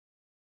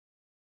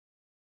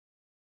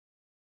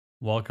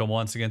Welcome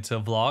once again to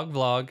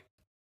Vlog.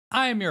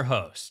 I am your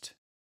host.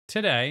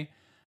 Today,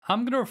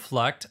 I'm going to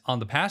reflect on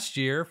the past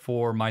year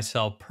for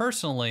myself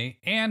personally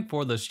and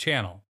for this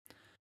channel,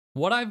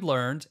 what I've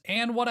learned,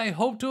 and what I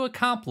hope to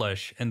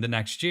accomplish in the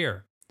next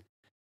year.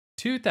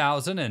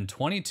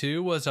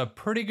 2022 was a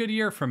pretty good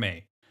year for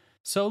me,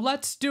 so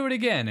let's do it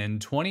again in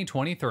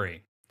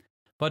 2023.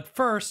 But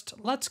first,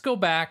 let's go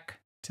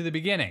back to the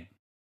beginning.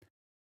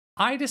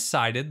 I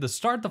decided to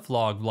start the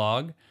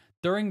vlog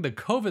during the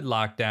COVID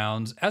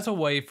lockdowns as a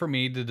way for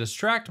me to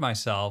distract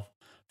myself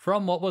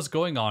from what was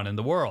going on in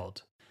the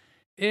world.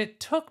 It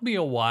took me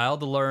a while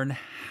to learn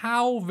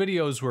how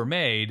videos were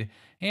made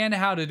and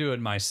how to do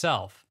it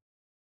myself.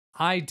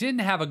 I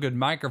didn't have a good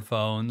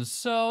microphone,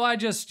 so I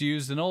just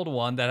used an old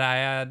one that I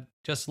had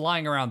just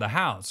lying around the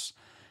house,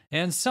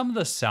 and some of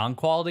the sound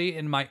quality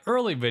in my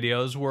early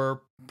videos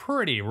were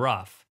pretty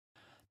rough.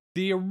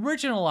 The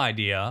original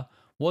idea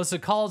was to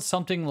call it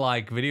something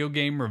like Video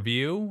Game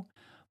Review,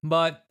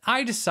 but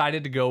I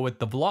decided to go with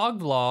the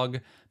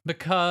vlog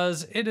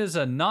because it is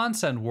a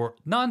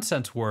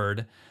nonsense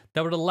word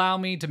that would allow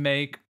me to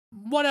make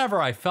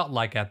whatever I felt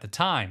like at the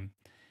time.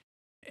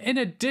 In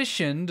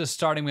addition to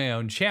starting my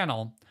own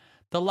channel,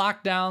 the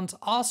lockdowns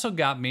also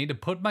got me to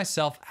put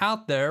myself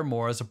out there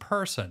more as a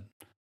person.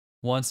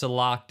 Once the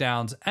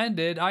lockdowns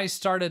ended, I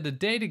started to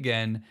date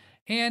again,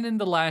 and in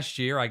the last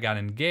year I got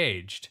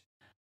engaged.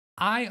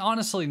 I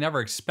honestly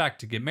never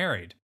expect to get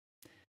married.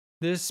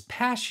 This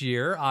past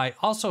year, I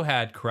also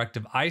had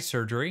corrective eye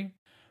surgery,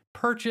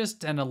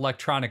 purchased an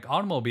electronic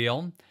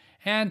automobile,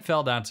 and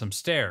fell down some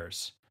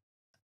stairs.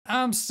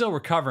 I'm still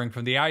recovering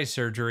from the eye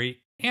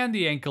surgery, and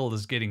the ankle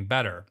is getting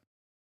better.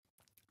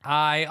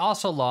 I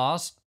also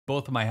lost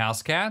both of my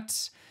house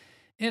cats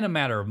in a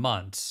matter of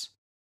months.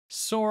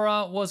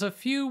 Sora was a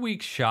few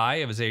weeks shy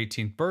of his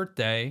 18th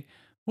birthday,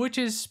 which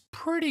is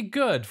pretty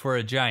good for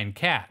a giant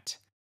cat.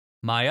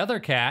 My other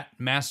cat,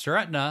 Master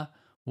Etna,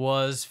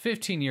 was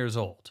 15 years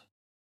old.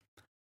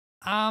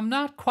 I'm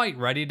not quite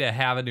ready to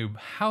have a new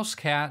house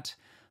cat,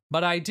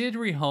 but I did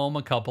rehome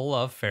a couple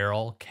of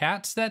feral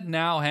cats that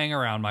now hang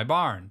around my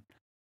barn.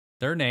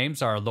 Their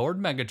names are Lord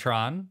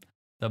Megatron,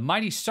 the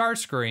Mighty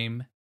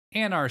Starscream,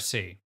 and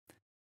RC.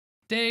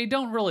 They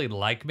don't really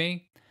like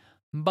me,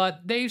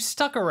 but they've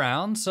stuck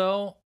around,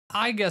 so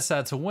I guess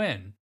that's a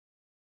win.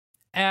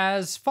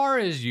 As far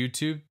as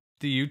the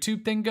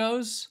YouTube thing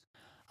goes,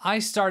 I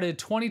started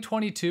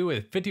 2022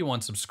 with 51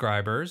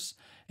 subscribers,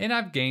 and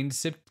I've gained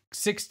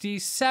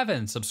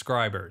 67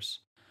 subscribers.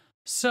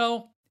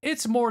 So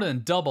it's more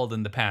than doubled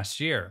in the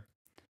past year.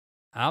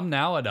 I'm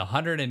now at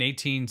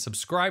 118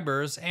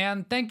 subscribers,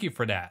 and thank you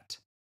for that.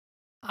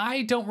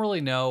 I don't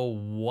really know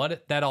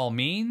what that all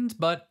means,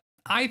 but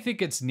I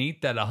think it's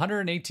neat that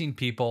 118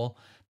 people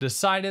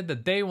decided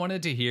that they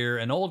wanted to hear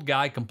an old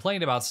guy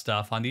complain about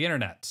stuff on the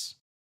internet.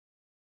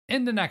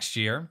 In the next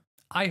year,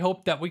 I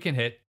hope that we can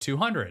hit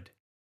 200.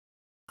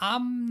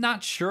 I'm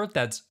not sure if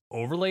that's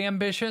overly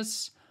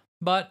ambitious,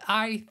 but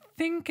I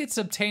think it's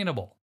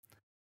obtainable.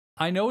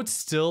 I know it's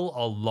still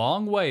a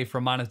long way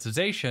from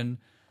monetization,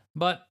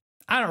 but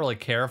I don't really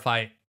care if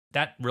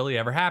that really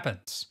ever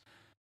happens.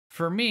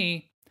 For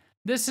me,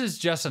 this is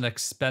just an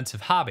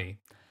expensive hobby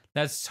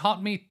that's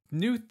taught me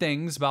new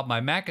things about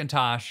my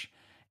Macintosh,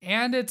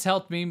 and it's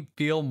helped me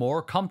feel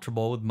more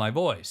comfortable with my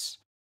voice.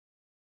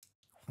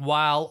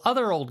 While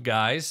other old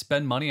guys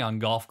spend money on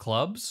golf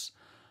clubs,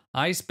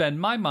 I spend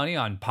my money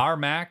on Power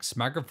Macs,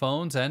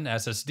 microphones, and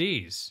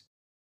SSDs.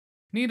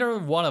 Neither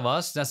one of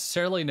us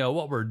necessarily know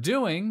what we're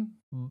doing,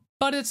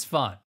 but it's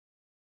fun.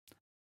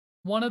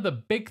 One of the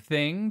big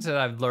things that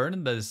I've learned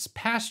in this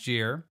past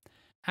year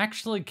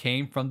actually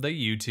came from the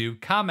YouTube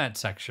comment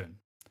section.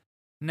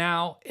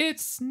 Now,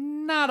 it's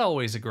not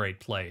always a great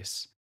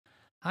place.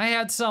 I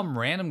had some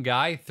random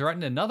guy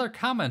threaten another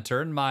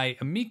commenter in my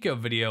Amico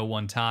video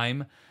one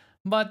time,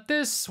 but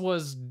this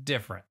was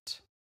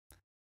different.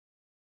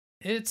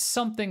 It's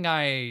something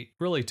I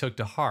really took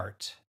to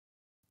heart.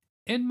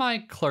 In my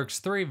Clerks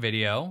 3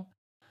 video,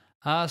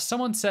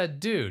 someone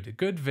said, "Dude,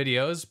 good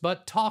videos,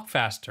 but talk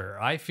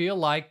faster. I feel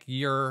like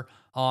you're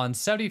on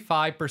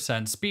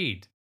 75%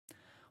 speed."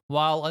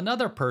 While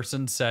another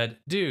person said,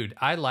 "Dude,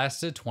 I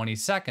lasted 20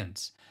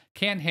 seconds.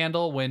 Can't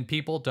handle when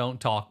people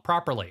don't talk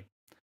properly."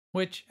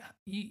 Which,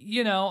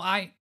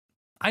 I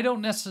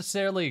don't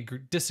necessarily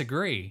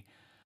disagree.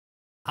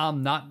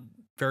 I'm not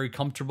very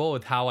comfortable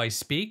with how I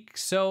speak,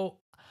 so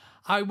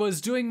I was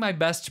doing my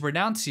best to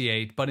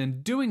pronunciate, but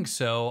in doing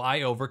so,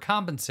 I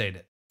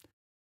overcompensated.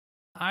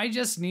 I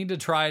just need to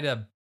try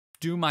to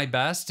do my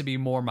best to be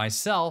more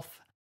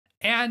myself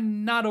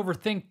and not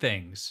overthink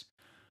things,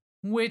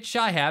 which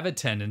I have a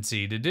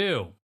tendency to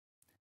do.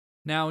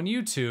 Now, in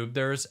YouTube,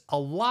 there's a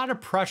lot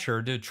of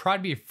pressure to try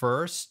to be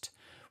first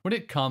when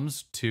it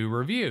comes to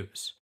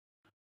reviews.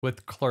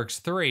 With Clerks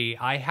 3,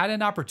 I had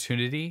an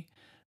opportunity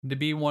to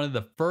be one of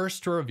the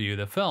first to review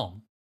the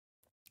film.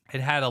 It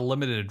had a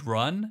limited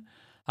run.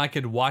 I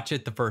could watch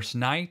it the first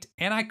night,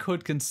 and I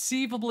could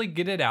conceivably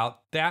get it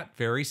out that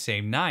very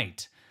same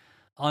night.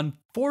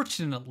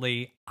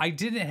 Unfortunately, I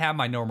didn't have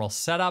my normal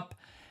setup,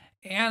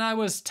 and I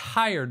was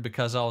tired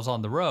because I was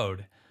on the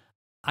road.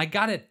 I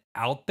got it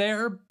out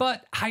there,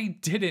 but I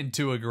didn't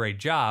do a great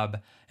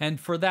job, and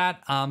for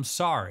that, I'm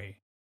sorry.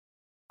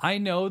 I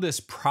know this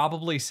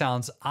probably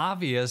sounds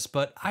obvious,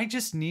 but I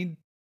just need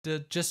to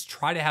just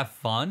try to have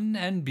fun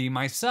and be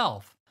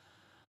myself.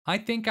 I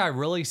think I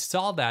really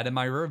saw that in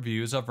my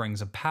reviews of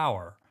Rings of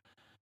Power.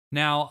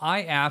 Now,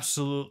 I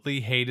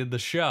absolutely hated the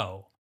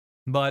show,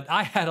 but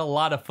I had a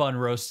lot of fun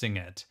roasting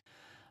it.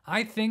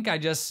 I think I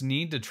just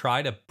need to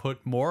try to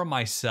put more of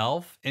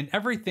myself in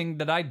everything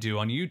that I do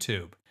on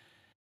YouTube.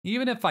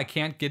 Even if I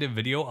can't get a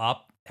video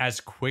up as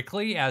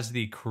quickly as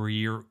the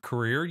career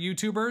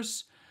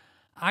YouTubers,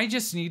 I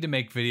just need to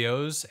make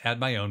videos at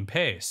my own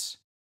pace.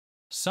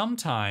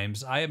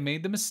 Sometimes I have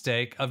made the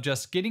mistake of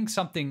just getting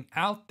something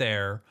out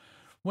there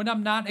when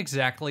I'm not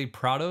exactly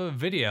proud of a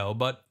video,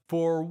 but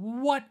for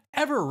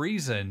whatever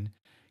reason,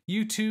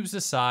 YouTube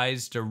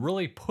decides to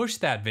really push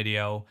that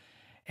video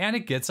and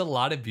it gets a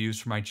lot of views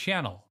for my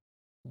channel.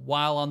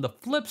 While on the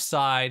flip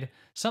side,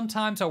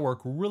 sometimes I work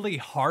really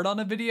hard on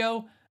a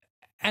video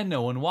and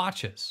no one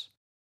watches.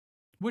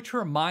 Which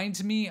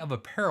reminds me of a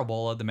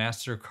parable of the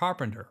master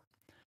carpenter.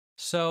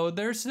 So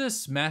there's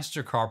this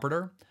master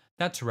carpenter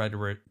that's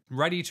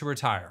ready to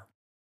retire.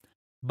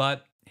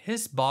 But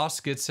his boss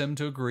gets him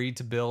to agree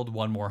to build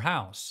one more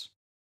house.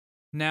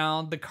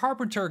 Now, the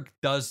carpenter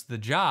does the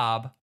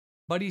job,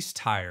 but he's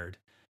tired.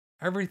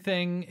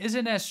 Everything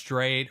isn't as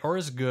straight or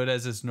as good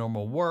as his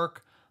normal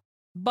work,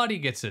 but he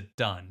gets it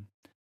done.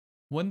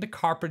 When the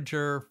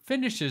carpenter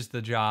finishes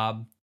the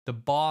job, the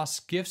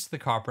boss gives the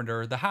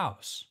carpenter the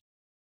house.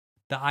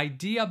 The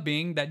idea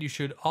being that you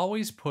should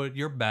always put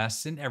your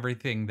best in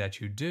everything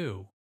that you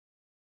do.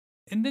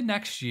 In the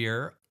next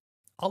year,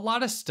 a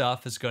lot of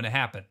stuff is going to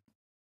happen.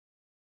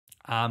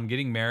 I'm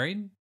getting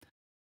married,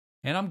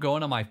 and I'm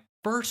going on my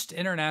first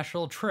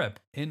international trip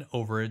in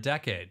over a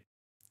decade.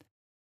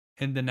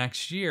 In the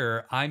next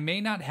year, I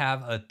may not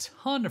have a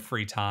ton of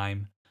free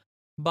time,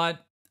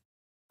 but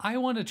I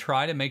want to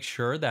try to make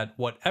sure that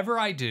whatever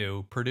I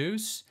do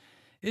produce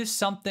is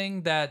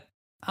something that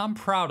I'm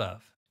proud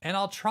of, and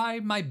I'll try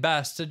my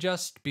best to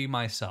just be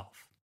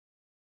myself.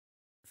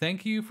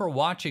 Thank you for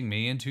watching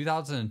me in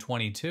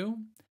 2022,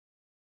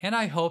 and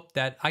I hope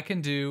that I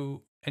can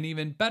do an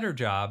even better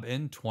job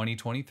in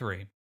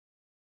 2023.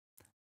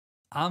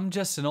 I'm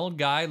just an old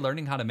guy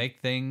learning how to make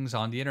things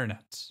on the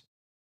internet,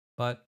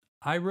 but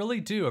I really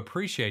do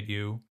appreciate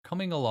you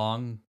coming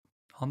along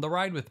on the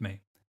ride with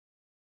me.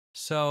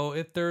 So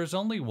if there's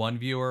only one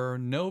viewer,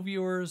 no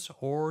viewers,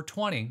 or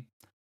 20,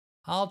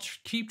 I'll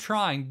keep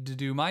trying to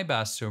do my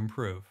best to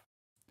improve.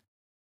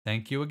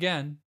 Thank you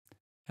again,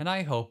 and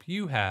I hope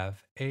you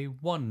have a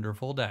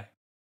wonderful day.